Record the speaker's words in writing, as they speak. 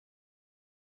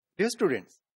Dear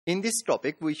students, in this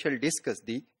topic we shall discuss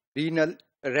the renal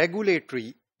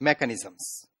regulatory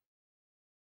mechanisms.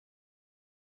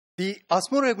 The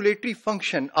osmoregulatory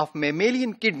function of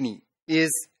mammalian kidney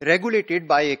is regulated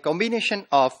by a combination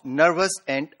of nervous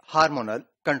and hormonal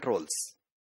controls.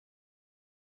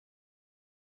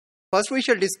 First, we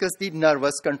shall discuss the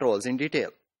nervous controls in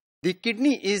detail. The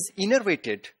kidney is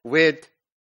innervated with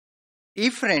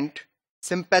efferent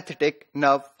sympathetic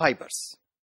nerve fibers.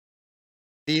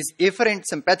 These efferent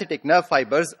sympathetic nerve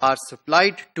fibers are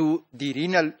supplied to the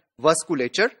renal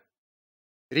vasculature,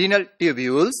 renal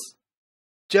tubules,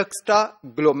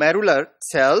 juxtaglomerular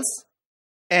cells,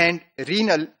 and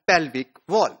renal pelvic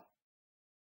wall.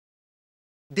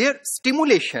 Their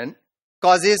stimulation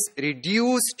causes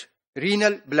reduced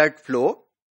renal blood flow,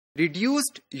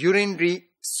 reduced urinary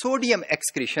sodium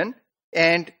excretion,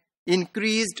 and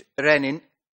increased renin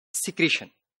secretion.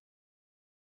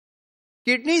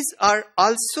 Kidneys are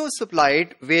also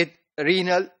supplied with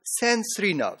renal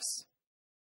sensory nerves.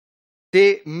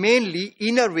 They mainly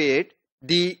innervate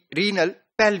the renal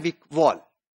pelvic wall.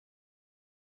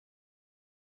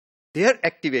 Their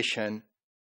activation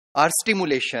or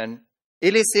stimulation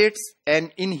elicits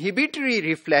an inhibitory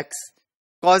reflex,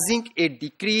 causing a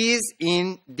decrease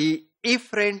in the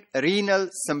efferent renal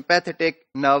sympathetic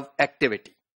nerve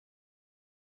activity,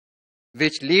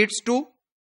 which leads to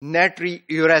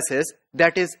natriuresis,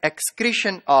 that is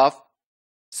excretion of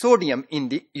sodium in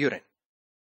the urine.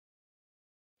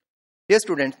 Dear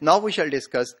students, now we shall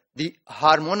discuss the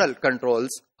hormonal controls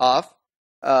of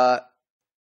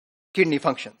kidney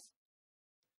functions.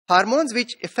 Hormones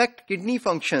which affect kidney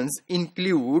functions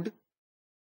include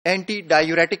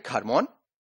antidiuretic hormone,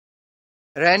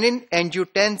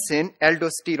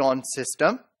 renin-angiotensin-aldosterone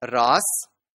system, RAS,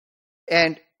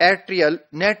 and atrial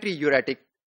natriuretic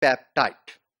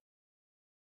peptide.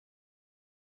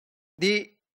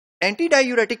 The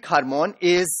antidiuretic hormone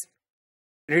is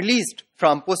released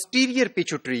from posterior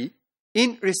pituitary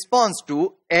in response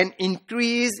to an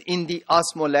increase in the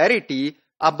osmolarity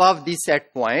above the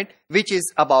set point, which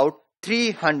is about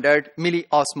 300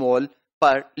 milliosmol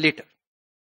per liter.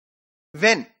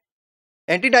 When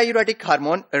antidiuretic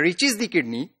hormone reaches the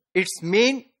kidney, its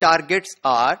main targets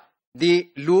are the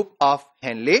loop of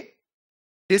Henle,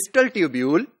 distal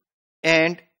tubule,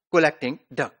 and collecting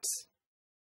ducts.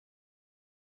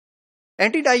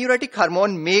 Antidiuretic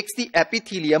hormone makes the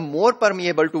epithelium more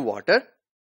permeable to water.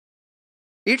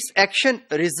 Its action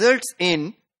results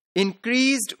in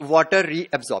increased water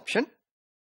reabsorption,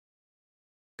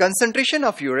 concentration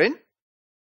of urine,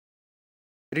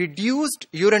 reduced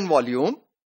urine volume,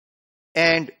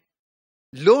 and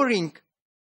lowering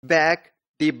back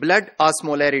the blood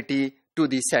osmolarity to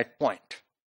the set point.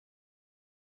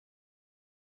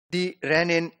 The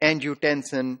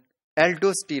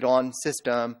renin-angiotensin-aldosterone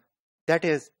system, that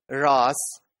is RAS,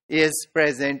 is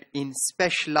present in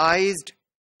specialized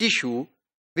tissue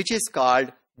which is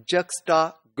called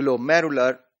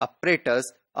juxtaglomerular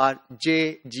apparatus or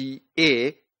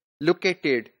JGA,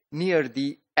 located near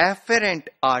the afferent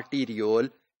arteriole.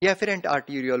 ये afferent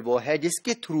arteriole वो है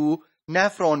जिसके through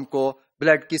nephron को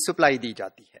blood की supply दी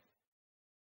जाती है.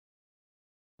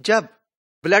 जब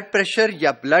blood pressure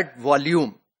या ब्लड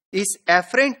वॉल्यूम इस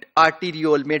एफरेंट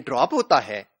आर्टीरियोल में ड्रॉप होता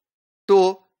है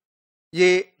तो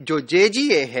ये जो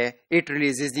JGA है, it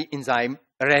releases the enzyme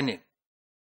renin.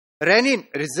 Renin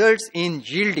results in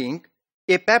yielding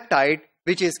a peptide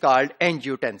which is called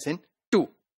angiotensin 2.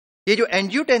 ये जो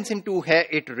angiotensin 2 है,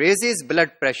 it raises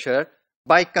blood pressure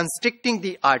by constricting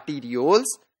the arterioles,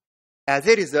 as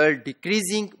a result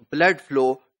decreasing blood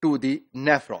flow to the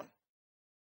nephron.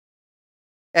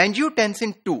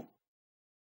 Angiotensin 2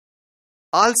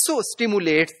 also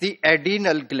stimulates the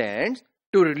adrenal glands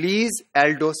to release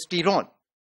aldosterone.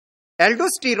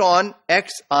 Aldosterone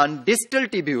acts on distal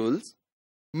tubules,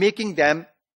 making them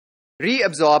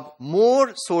reabsorb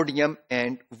more sodium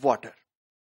and water.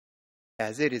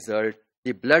 As a result,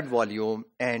 the blood volume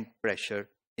and pressure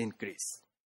increase.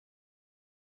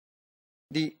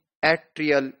 The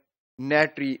atrial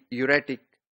natriuretic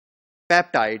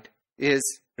peptide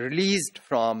is released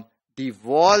from the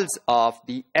walls of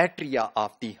the atria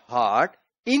of the heart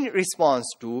in response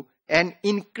to an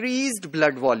increased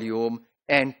blood volume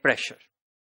and pressure.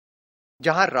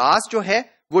 जहां रास जो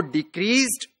है वो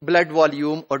decreased blood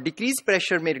volume और decrease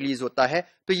pressure में release होता है,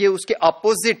 तो ये उसके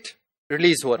ऑपोजिट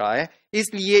रिलीज हो रहा है.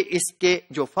 इसलिए इसके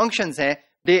जो फंक्शंस हैं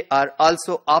they are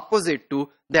also opposite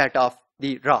to that of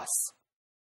the RAS.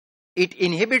 It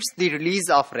inhibits the release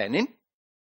of renin.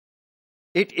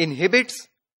 It inhibits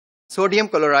sodium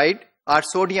chloride or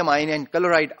sodium ion and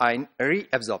chloride ion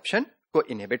reabsorption को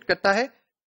inhibit करता है.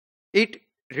 It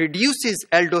reduces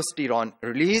aldosterone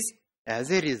release.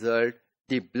 As a result,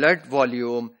 the blood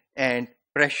volume and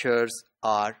pressures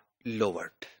are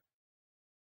lowered.